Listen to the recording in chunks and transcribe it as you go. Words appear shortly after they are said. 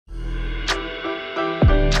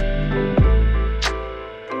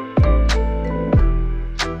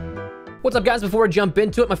What's up, guys? Before I jump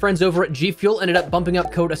into it, my friends over at G Fuel ended up bumping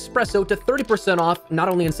up code ESPRESSO to 30% off, not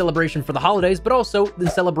only in celebration for the holidays, but also in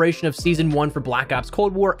celebration of Season 1 for Black Ops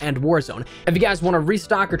Cold War and Warzone. If you guys want to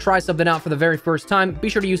restock or try something out for the very first time, be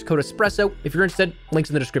sure to use code ESPRESSO. If you're interested, links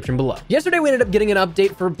in the description below. Yesterday, we ended up getting an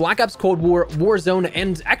update for Black Ops Cold War, Warzone,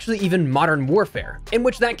 and actually even Modern Warfare, in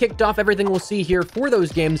which that kicked off everything we'll see here for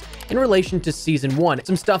those games in relation to Season 1.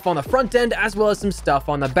 Some stuff on the front end, as well as some stuff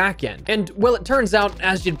on the back end. And, well, it turns out,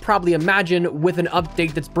 as you'd probably imagine, with an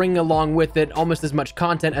update that's bringing along with it almost as much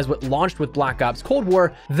content as what launched with Black Ops Cold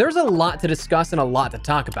War, there's a lot to discuss and a lot to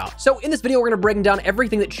talk about. So in this video, we're going to break down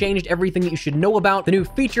everything that changed, everything that you should know about, the new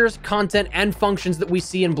features, content, and functions that we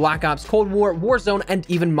see in Black Ops Cold War, Warzone, and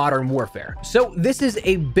even Modern Warfare. So this is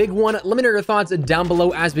a big one. Let me know your thoughts down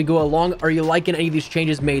below as we go along. Are you liking any of these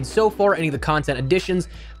changes made so far, any of the content additions?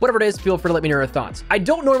 Whatever it is, feel free to let me know your thoughts. I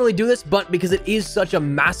don't normally do this, but because it is such a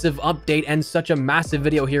massive update and such a massive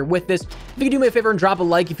video here with this, if you could do me a favor and drop a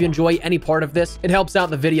like if you enjoy any part of this, it helps out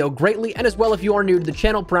the video greatly. And as well, if you are new to the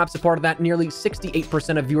channel, perhaps a part of that nearly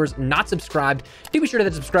 68% of viewers not subscribed, do be sure to hit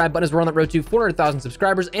the subscribe button as we're on that road to 400,000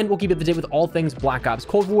 subscribers, and we'll keep you up to date with all things Black Ops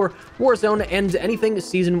Cold War, Warzone, and anything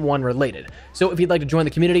Season 1 related. So if you'd like to join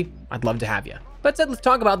the community, I'd love to have you. That said, let's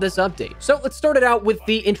talk about this update. So let's start it out with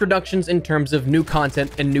the introductions in terms of new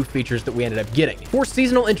content and new features that we ended up getting. For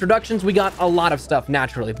seasonal introductions, we got a lot of stuff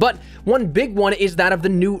naturally, but one big one is that of the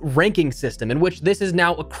new ranking system, in which this is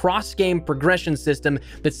now a cross-game progression system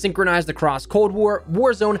that's synchronized across Cold War,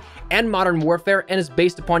 Warzone, and Modern Warfare, and is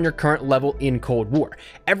based upon your current level in Cold War.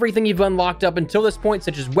 Everything you've unlocked up until this point,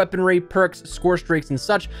 such as weaponry, perks, score streaks, and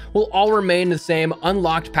such, will all remain the same,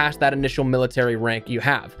 unlocked past that initial military rank you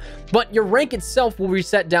have. But your rank itself will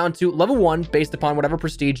reset down to level 1 based upon whatever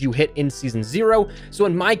prestige you hit in Season 0. So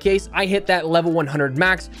in my case, I hit that level 100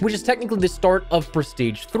 max, which is technically the start of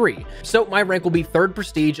Prestige 3. So my rank will be 3rd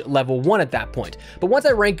Prestige, level 1 at that point. But once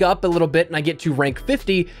I rank up a little bit and I get to rank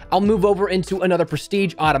 50, I'll move over into another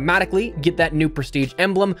Prestige automatically, get that new Prestige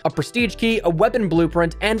emblem, a Prestige key, a weapon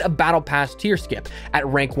blueprint, and a Battle Pass tier skip. At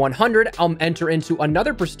rank 100, I'll enter into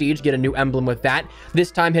another Prestige, get a new emblem with that. This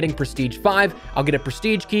time hitting Prestige 5, I'll get a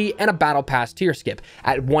Prestige key and a Battle Pass tier skip.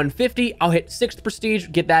 At 150, I'll hit 6th Prestige,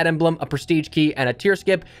 get that emblem, a Prestige key, and a tier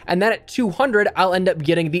skip. And then at 200, I'll end up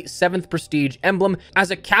getting the 7th Prestige emblem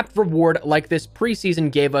as a capped reward like this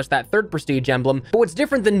preseason gave us that 3rd Prestige emblem. But what's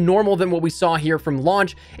different than normal than what we saw here from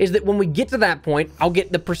launch is that when we get to that point, I'll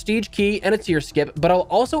get the Prestige key and a tier skip, but I'll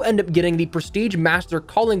also end up getting the Prestige Master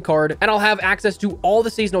calling card, and I'll have access to all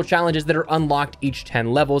the seasonal challenges that are unlocked each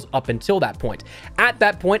 10 levels up until that point. At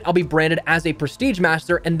that point, I'll be branded as a Prestige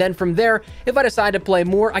Master, and then from there, if I decide to play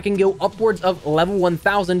more, I can go upwards of level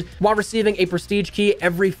 1000 while receiving a prestige key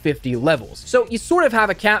every 50 levels. So you sort of have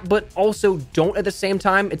a cap, but also don't at the same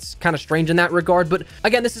time. It's kind of strange in that regard, but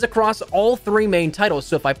again, this is across all 3 main titles.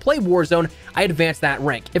 So if I play Warzone, I advance that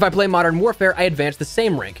rank. If I play Modern Warfare, I advance the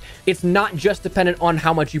same rank. It's not just dependent on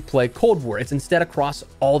how much you play Cold War. It's instead across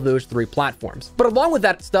all those 3 platforms. But along with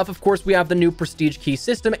that stuff, of course, we have the new prestige key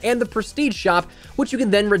system and the prestige shop, which you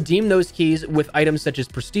can then redeem those keys with items such as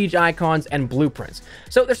prestige icons and blueprints.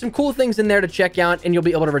 So there's some cool things in there to check out, and you'll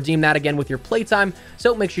be able to redeem that again with your playtime,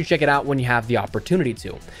 so make sure you check it out when you have the opportunity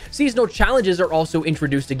to. Seasonal challenges are also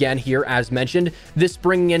introduced again here, as mentioned, this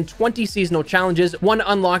bringing in 20 seasonal challenges, one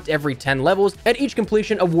unlocked every 10 levels, and each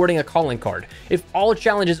completion awarding a calling card. If all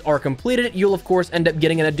challenges are completed, you'll of course end up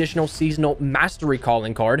getting an additional seasonal mastery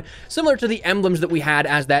calling card, similar to the emblems that we had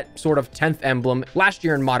as that sort of 10th emblem last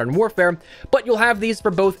year in Modern Warfare, but you'll have these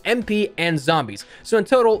for both MP and zombies. So in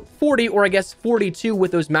total, 40, or I guess 42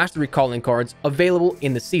 with those mastery calling cards available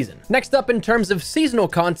in the season. Next up, in terms of seasonal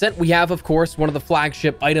content, we have, of course, one of the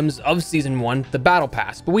flagship items of Season 1, the Battle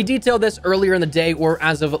Pass. But we detailed this earlier in the day, or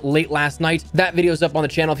as of late last night. That video's up on the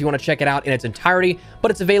channel if you want to check it out in its entirety,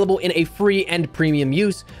 but it's available in a free and premium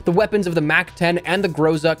use. The weapons of the MAC-10 and the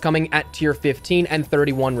Groza, coming at tier 15 and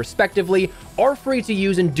 31 respectively, are free to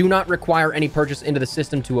use and do not require any purchase into the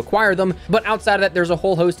system to acquire them. But outside of that, there's a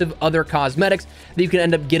whole host of other cosmetics that you can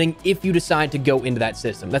end up getting if you decide to go into that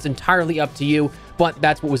system. That's entirely up to you, but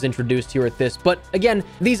that's what was introduced here at this. But again,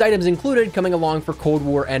 these items included coming along for Cold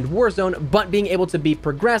War and Warzone, but being able to be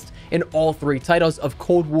progressed in all 3 titles of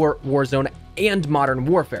Cold War, Warzone, and Modern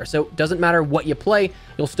Warfare. So it doesn't matter what you play,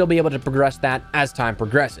 you'll still be able to progress that as time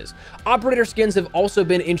progresses. Operator skins have also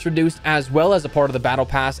been introduced as well as a part of the Battle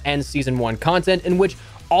Pass and Season 1 content, in which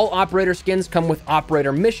all operator skins come with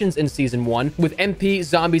operator missions in Season 1, with MP,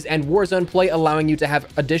 zombies, and Warzone play allowing you to have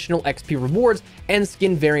additional XP rewards and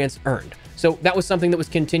skin variants earned. So that was something that was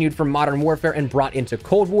continued from Modern Warfare and brought into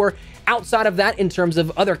Cold War. Outside of that, in terms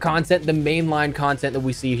of other content, the mainline content that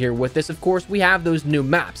we see here with this, of course, we have those new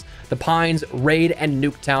maps, the Pines, Raid, and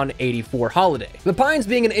Nuketown 84 Holiday. The Pines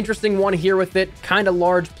being an interesting one here with it, kind of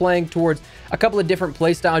large, playing towards a couple of different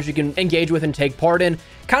playstyles you can engage with and take part in.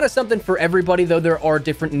 Kind of something for everybody, though there are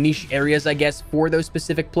different niche areas, I guess, for those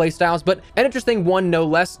specific playstyles, but an interesting one no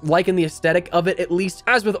less, liking the aesthetic of it, at least.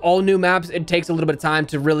 As with all new maps, it takes a little bit of time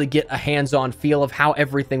to really get a hands-on feel of how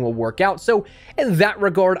everything will work out. So in that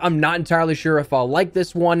regard, I'm not entirely sure if I'll like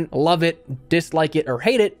this one, love it, dislike it, or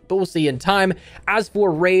hate it, but we'll see in time. As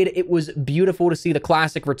for Raid, it was beautiful to see the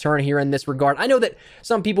classic return here in this regard. I know that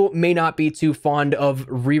some people may not be too fond of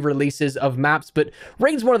re-releases of maps, but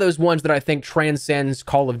Raid's one of those ones that I think transcends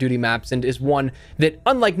Call of Duty maps and is one that,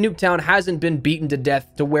 unlike Nuketown, hasn't been beaten to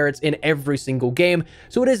death to where it's in every single game.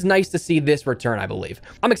 So it is nice to see this return, I believe.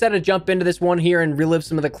 I'm excited to jump into this one here and relive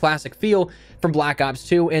some of the classic feel from Black Ops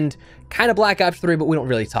 2 and kind of Black Ops 3, but we don't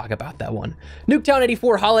really talk about that one. Nuketown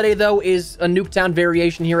 84 Holiday, though, is a Nuketown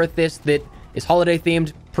variation here at this that is holiday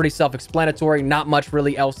themed. Pretty self-explanatory, not much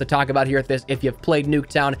really else to talk about here at this. If you've played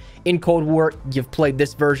Nuketown in Cold War, you've played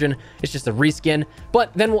this version. It's just a reskin.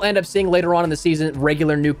 But then we'll end up seeing later on in the season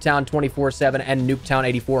regular Nuketown 24/7 and Nuketown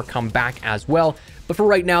 84 come back as well. But for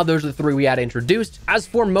right now, those are the three we had introduced. As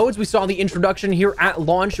for modes, we saw the introduction here at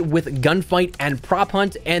launch with Gunfight and Prop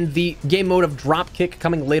Hunt, and the game mode of Dropkick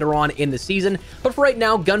coming later on in the season. But for right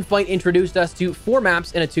now, Gunfight introduced us to 4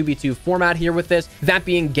 maps in a 2v2 format here with this, that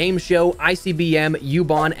being Game Show, ICBM,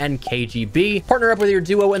 U-Bahn, and KGB. Partner up with your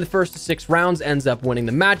duo in the first 6 rounds, ends up winning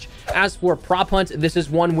the match. As for Prop Hunt, this is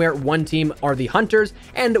one where one team are the hunters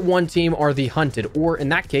and one team are the hunted, or in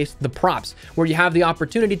that case, the props, where you have the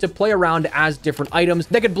opportunity to play around as different items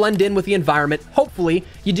that could blend in with the environment. Hopefully,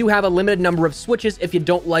 you do have a limited number of switches if you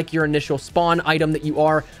don't like your initial spawn item that you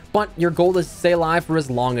are, but your goal is to stay alive for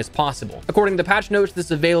as long as possible. According to patch notes, this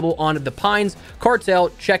is available on the Pines, Cartel,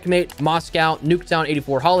 Checkmate, Moscow, Nuketown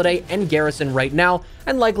 84 Holiday, and Garrison right now,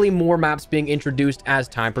 and likely more maps being introduced as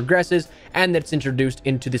time progresses and that's introduced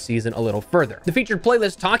into the season a little further. The featured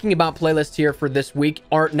playlists, talking about playlists here for this week,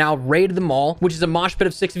 are now Raid the Mall, which is a mosh pit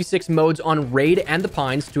of 6v6 modes on Raid and the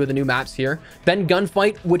Pines, 2 of the new maps here. Then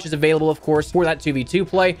Gunfight, which is available, of course, for that 2v2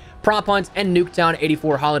 play, Prop Hunt, and Nuketown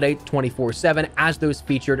 84 Holiday 24/7 as those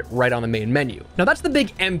featured right on the main menu. Now that's the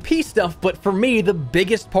big MP stuff, but for me, the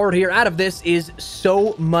biggest part here out of this is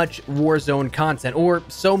so much Warzone content, or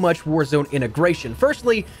so much Warzone integration.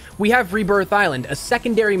 Firstly, we have Rebirth Island, a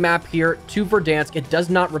secondary map here to Verdansk. It does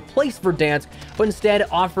not replace Verdansk, but instead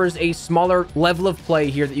offers a smaller level of play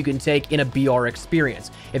here that you can take in a BR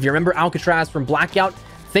experience. If you remember Alcatraz from Blackout,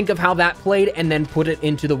 think of how that played and then put it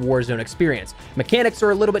into the Warzone experience. Mechanics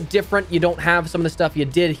are a little bit different. You don't have some of the stuff you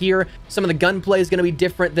did here. Some of the gunplay is going to be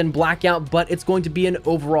different than Blackout, but it's going to be an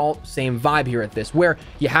overall same vibe here at this, where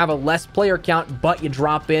you have a less player count, but you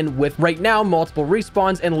drop in with, right now, multiple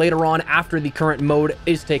respawns, and later on, after the current mode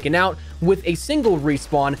is taken out, with a single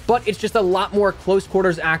respawn, but it's just a lot more close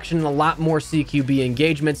quarters action and a lot more CQB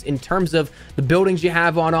engagements in terms of the buildings you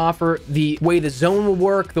have on offer, the way the zone will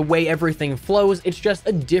work, the way everything flows. It's just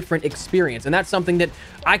a different experience, and that's something that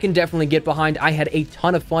I can definitely get behind. I had a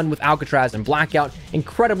ton of fun with Alcatraz and Blackout,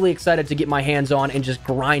 incredibly excited to get my hands on and just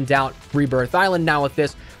grind out Rebirth Island now with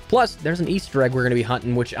this. Plus, there's an Easter egg we're going to be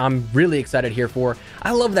hunting, which I'm really excited here for.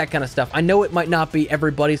 I love that kind of stuff. I know it might not be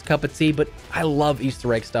everybody's cup of tea, but I love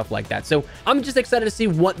Easter egg stuff like that. So I'm just excited to see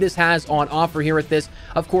what this has on offer here at this.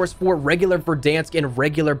 Of course, for regular Verdansk and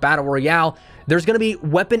regular Battle Royale, there's going to be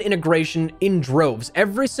weapon integration in droves.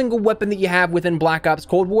 Every single weapon that you have within Black Ops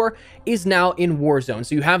Cold War is now in Warzone.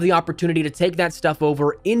 So you have the opportunity to take that stuff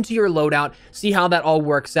over into your loadout, see how that all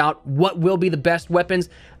works out. What will be the best weapons?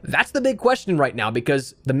 That's the big question right now,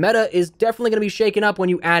 because the meta is definitely going to be shaken up when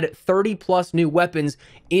you add 30 plus new weapons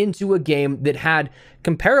into a game that had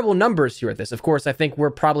comparable numbers here at this. Of course, I think we're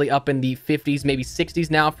probably up in the 50s, maybe 60s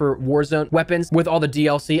now for Warzone weapons with all the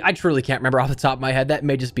DLC. I truly can't remember off the top of my head. That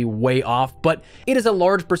may just be way off, but it is a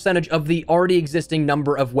large percentage of the already existing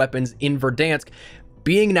number of weapons in Verdansk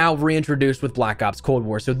being now reintroduced with Black Ops Cold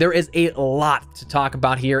War. So there is a lot to talk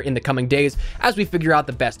about here in the coming days as we figure out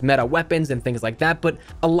the best meta weapons and things like that, but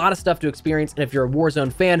a lot of stuff to experience. And if you're a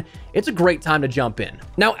Warzone fan, it's a great time to jump in.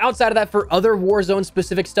 Now, outside of that, for other Warzone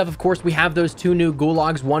specific stuff, of course, we have those 2 new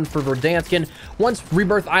gulags, one for Verdansk. Once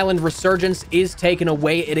Rebirth Island Resurgence is taken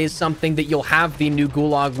away, it is something that you'll have the new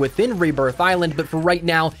gulag within Rebirth Island, but for right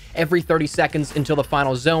now, every 30 seconds until the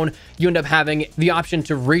final zone, you end up having the option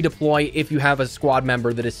to redeploy if you have a squad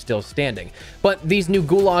member that is still standing. But these new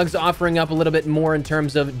gulags offering up a little bit more in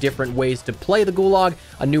terms of different ways to play the gulag,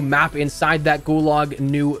 a new map inside that gulag,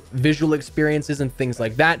 new visual experiences and things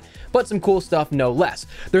like that, but some cool stuff no less.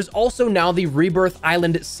 There's also now the Rebirth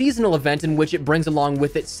Island seasonal event, in which it brings along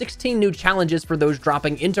with it 16 new challenges for those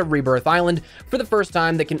dropping into Rebirth Island for the first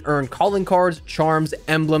time that can earn calling cards, charms,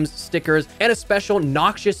 emblems, stickers, and a special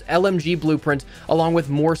noxious LMG blueprint, along with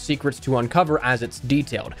more secrets to uncover as it's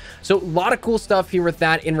detailed. So a lot of cool stuff here with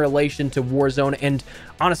that in relation to Warzone, and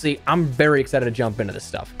honestly, I'm very excited to jump into this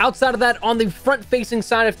stuff. Outside of that, on the front-facing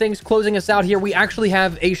side of things, closing us out here, we actually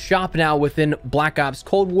have a shop now within Black Ops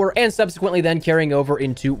Cold War, and subsequently then carrying over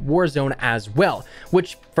into Warzone as well,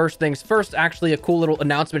 which, first things first, actually a cool little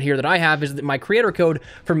announcement here that I have is that my creator code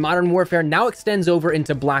for Modern Warfare now extends over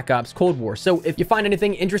into Black Ops Cold War. So if you find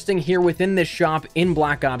anything interesting here within this shop in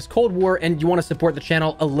Black Ops Cold War and you want to support the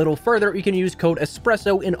channel a little further, you can use code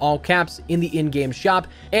ESPRESSO in all caps in the in-game shop,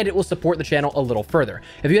 and it will support the channel a little further.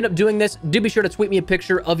 If you end up doing this, do be sure to tweet me a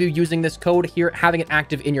picture of you using this code here, having it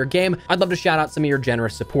active in your game. I'd love to shout out some of your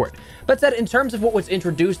generous support. That said, in terms of what was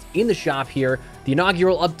introduced in the shop here, the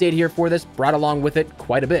inaugural update here for this brought along with it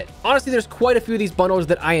quite a bit. Honestly, there's quite a few of these bundles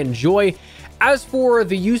that I enjoy. As for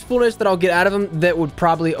the usefulness that I'll get out of them, that would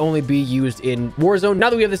probably only be used in Warzone. Now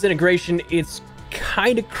that we have this integration, it's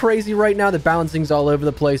kind of crazy right now. The balancing's all over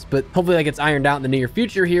the place, but hopefully that gets ironed out in the near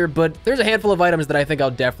future here. But there's a handful of items that I think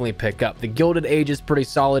I'll definitely pick up. The Gilded Age is pretty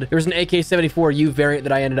solid. There's an AK-74U variant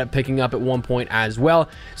that I ended up picking up at one point as well.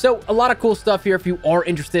 So a lot of cool stuff here if you are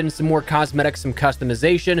interested in some more cosmetics, some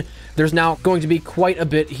customization. There's now going to be quite a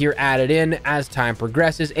bit here added in as time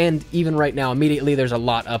progresses, and even right now immediately there's a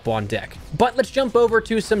lot up on deck. But let's jump over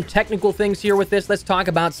to some technical things here with this. Let's talk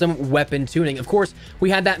about some weapon tuning. Of course, we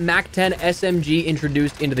had that MAC-10 SMG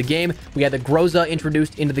introduced into the game. We had the Groza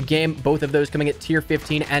introduced into the game, both of those coming at tier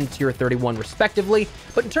 15 and tier 31 respectively.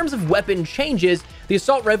 But in terms of weapon changes, the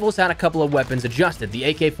assault rifles had a couple of weapons adjusted. The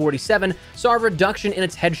AK-47 saw a reduction in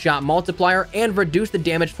its headshot multiplier and reduced the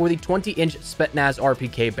damage for the 20-inch Spetsnaz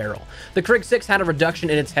RPK barrel. The Krig 6 had a reduction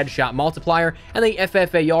in its headshot multiplier, and the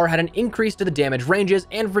FFAR had an increase to the damage ranges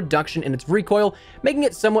and reduction in its recoil, making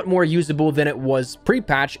it somewhat more usable than it was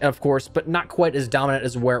pre-patch, of course, but not quite as dominant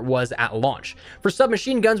as where it was at launch. For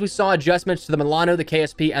submachine guns, we saw adjustments to the Milano, the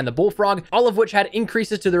KSP, and the Bullfrog, all of which had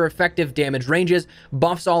increases to their effective damage ranges,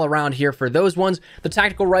 buffs all around here for those ones. The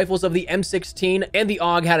tactical rifles of the M16 and the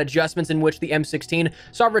AUG had adjustments in which the M16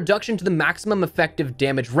 saw a reduction to the maximum effective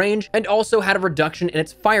damage range and also had a reduction in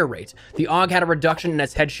its fire rate. The AUG had a reduction in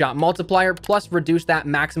its headshot multiplier, plus reduced that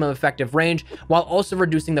maximum effective range, while also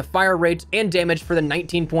reducing the fire rate and damage for the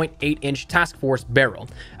 19.8-inch Task Force barrel.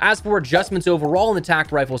 As for adjustments overall in the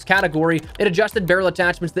tact rifles category, it adjusted barrel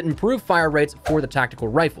attachments that improve fire rates for the tactical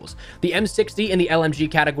rifles. The M60 in the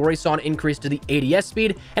LMG category saw an increase to the ADS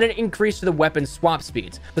speed and an increase to the weapon swap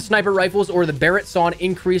speeds. The sniper rifles or the Barrett saw an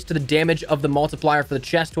increase to the damage of the multiplier for the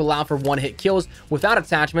chest to allow for one-hit kills without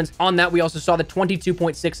attachments. On that, we also saw the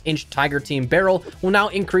 22.6-inch Tiger Team barrel will now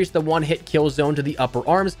increase the one-hit kill zone to the upper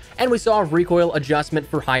arms, and we saw a recoil adjustment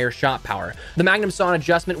for higher shot power. The Magnum saw an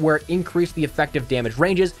adjustment where it increased the effective damage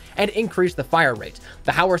ranges and increased the fire rate.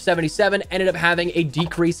 The Hauer 77 ended up having a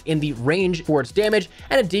decrease in the range for its damage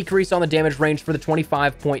and a decrease on the damage range for the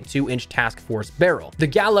 25.2-inch Task Force barrel. The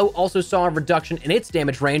Gallo also saw a reduction in its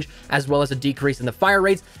damage range, as well as a decrease in the fire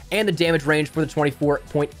rates and the damage range for the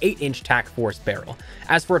 24.8-inch Task Force barrel.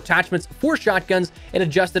 As for attachments for shotguns, it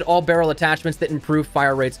adjusted all barrel attachments that improve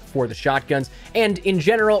fire rates for the shotguns, and in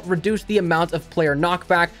general reduced the amount of player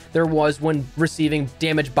knockback there was when receiving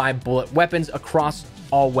damage by bullet weapons across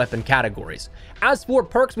all weapon categories. As for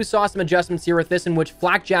perks, we saw some adjustments here with this, in which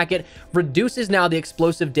Flak Jacket reduces now the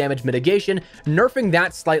explosive damage mitigation, nerfing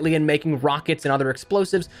that slightly and making rockets and other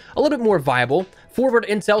explosives a little bit more viable. Forward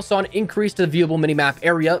Intel saw an increase to the viewable minimap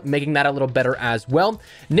area, making that a little better as well.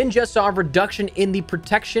 Ninja saw a reduction in the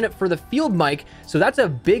protection for the field mic, so that's a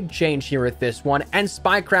big change here with this one, and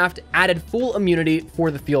Spycraft added full immunity for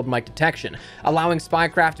the field mic detection, allowing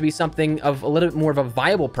Spycraft to be something of a little bit more of a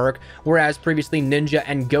viable perk, whereas previously Ninja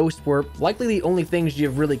and Ghost were likely the only things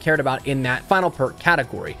you've really cared about in that final perk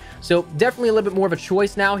category. So definitely a little bit more of a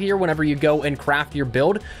choice now here whenever you go and craft your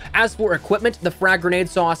build. As for equipment, the frag grenade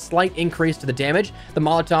saw a slight increase to the damage, the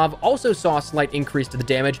Molotov also saw a slight increase to the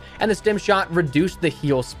damage, and the stim shot reduced the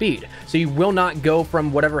heal speed. So you will not go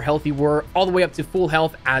from whatever health you were all the way up to full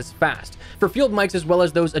health as fast. For field mics, as well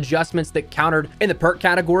as those adjustments that countered in the perk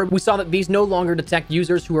category, we saw that these no longer detect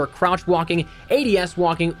users who are crouch walking, ADS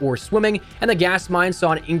walking, or swimming, and the gas mine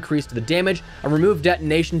saw an increase to the damage, a removed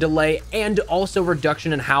detonation delay, and also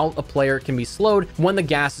reduction in how a player can be slowed when the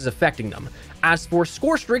gas is affecting them. As for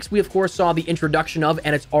score streaks, we of course saw the introduction of,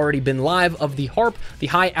 and it's already been live, of the HARP, the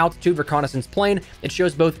High Altitude Reconnaissance Plane. It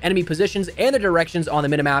shows both enemy positions and the directions on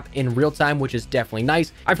the minimap in real time, which is definitely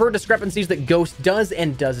nice. I've heard discrepancies that Ghost does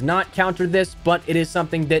and does not counter this, but it is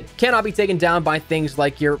something that cannot be taken down by things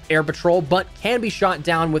like your air patrol, but can be shot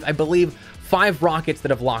down with, I believe, 5 rockets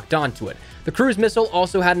that have locked onto it. The cruise missile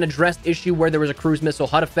also had an addressed issue where there was a cruise missile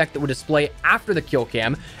HUD effect that would display after the kill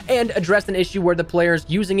cam, and addressed an issue where the players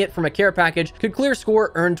using it from a care package could clear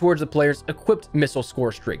score earned towards the player's equipped missile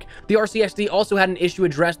score streak. The RCXD also had an issue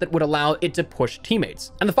addressed that would allow it to push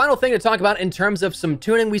teammates. And the final thing to talk about in terms of some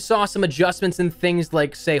tuning, we saw some adjustments in things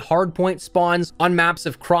like, say, hardpoint spawns on maps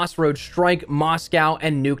of Crossroads Strike, Moscow,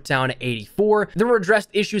 and Nuketown 84. There were addressed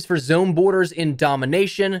issues for zone borders in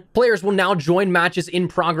Domination. Players will now join matches in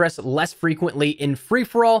progress less frequently in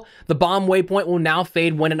free-for-all. The bomb waypoint will now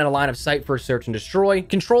fade when in a line of sight for search and destroy.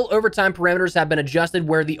 Control overtime parameters have been adjusted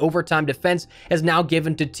where the overtime defense is now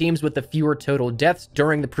given to teams with the fewer total deaths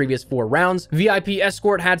during the previous 4 rounds. VIP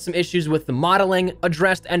Escort had some issues with the modeling,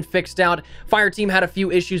 addressed and fixed out. Fireteam had a few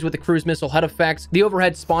issues with the cruise missile HUD effects, the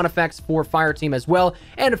overhead spawn effects for Fireteam as well,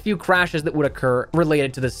 and a few crashes that would occur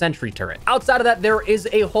related to the sentry turret. Outside of that, there is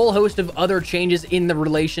a whole host of other changes in the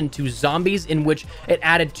relation to zombies, in which it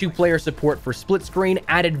added 2-player support for split screen,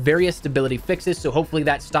 added various stability fixes, so hopefully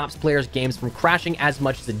that stops players' games from crashing as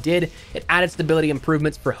much as it did. It added stability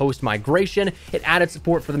improvements for host migration. It added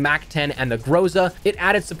support for the MAC-10 and the Groza. It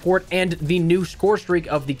added support and the new score streak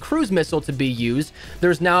of the cruise missile to be used.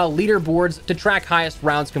 There's now leaderboards to track highest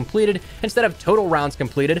rounds completed instead of total rounds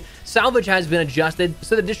completed. Salvage has been adjusted,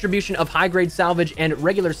 so the distribution of high-grade salvage and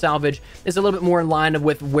regular salvage is a little bit more in line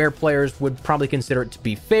with where players would probably consider it to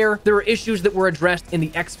be fair. There were issues that were addressed in the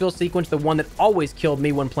exfil sequence. The one that always killed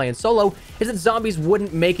me when playing solo is that zombies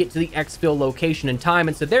wouldn't make it to the exfil location in time,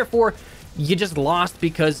 and so therefore you just lost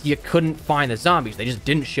because you couldn't find the zombies. They just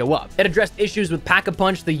didn't show up. It addressed issues with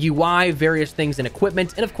Pack-a-Punch, the UI, various things in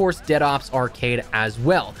equipment, and of course Dead Ops Arcade as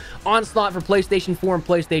well. Onslaught for PlayStation 4 and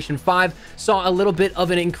PlayStation 5 saw a little bit of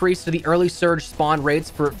an increase to the early surge spawn rates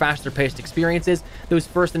for faster paced experiences. Those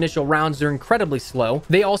first initial rounds are incredibly slow.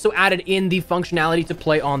 They also added in the functionality to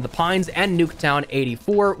play on the Pines and Nuketown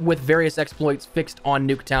 84 with various exploits fixed on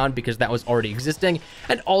Nuketown because that was already existing,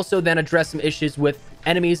 and also then addressed some issues with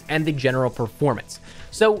enemies and the general performance.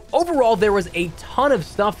 So overall, there was a ton of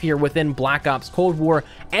stuff here within Black Ops Cold War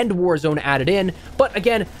and Warzone added in, but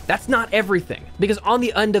again, that's not everything, because on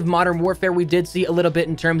the end of Modern Warfare, we did see a little bit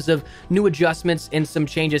in terms of new adjustments and some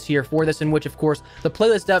changes here for this, in which, of course, the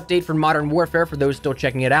playlist update for Modern Warfare, for those still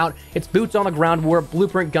checking it out, it's Boots on the Ground War,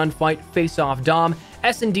 Blueprint Gunfight, Face Off Dom,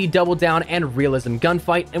 S&D Double Down, and Realism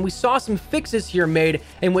Gunfight, and we saw some fixes here made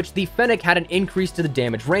in which the Fennec had an increase to the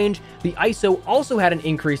damage range, the ISO also had an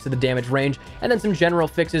increase to the damage range, and then some general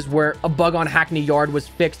fixes where a bug on Hackney Yard was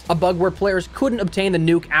fixed, a bug where players couldn't obtain the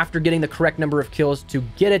nuke after getting the correct number of kills to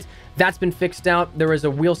get it. That's been fixed out. There was a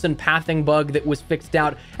Wilson pathing bug that was fixed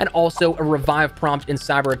out, and also a revive prompt in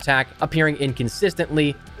Cyber Attack appearing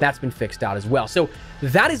inconsistently. That's been fixed out as well. So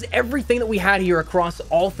that is everything that we had here across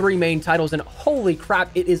all 3 main titles, and holy crap,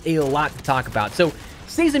 it is a lot to talk about. So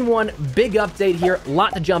Season 1, big update here, a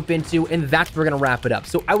lot to jump into, and that's where we're going to wrap it up.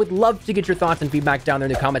 So I would love to get your thoughts and feedback down there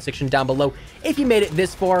in the comment section down below. If you made it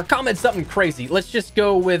this far, comment something crazy. Let's just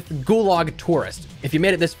go with Gulag Tourist. If you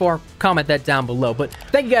made it this far, comment that down below. But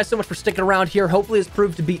thank you guys so much for sticking around here. Hopefully this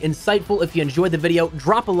proved to be insightful. If you enjoyed the video,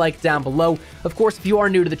 drop a like down below. Of course, if you are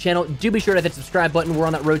new to the channel, do be sure to hit the subscribe button. We're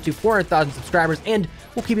on that road to 400,000 subscribers, and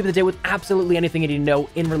we'll keep you up to date with absolutely anything you need to know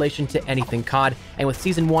in relation to anything COD. And with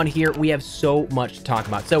Season 1 here, we have so much to talk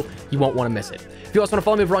about, so you won't want to miss it. If you also want to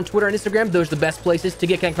follow me over on Twitter and Instagram, those are the best places to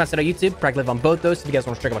get connected outside of YouTube. Practically live on both those. So if you guys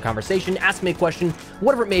want to strike up a conversation, ask me a question,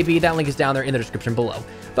 whatever it may be, that link is down there in the description below.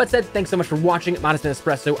 But said, thanks so much for watching. Mine has been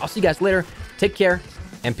Espresso. I'll see you guys later. Take care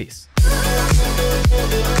and peace.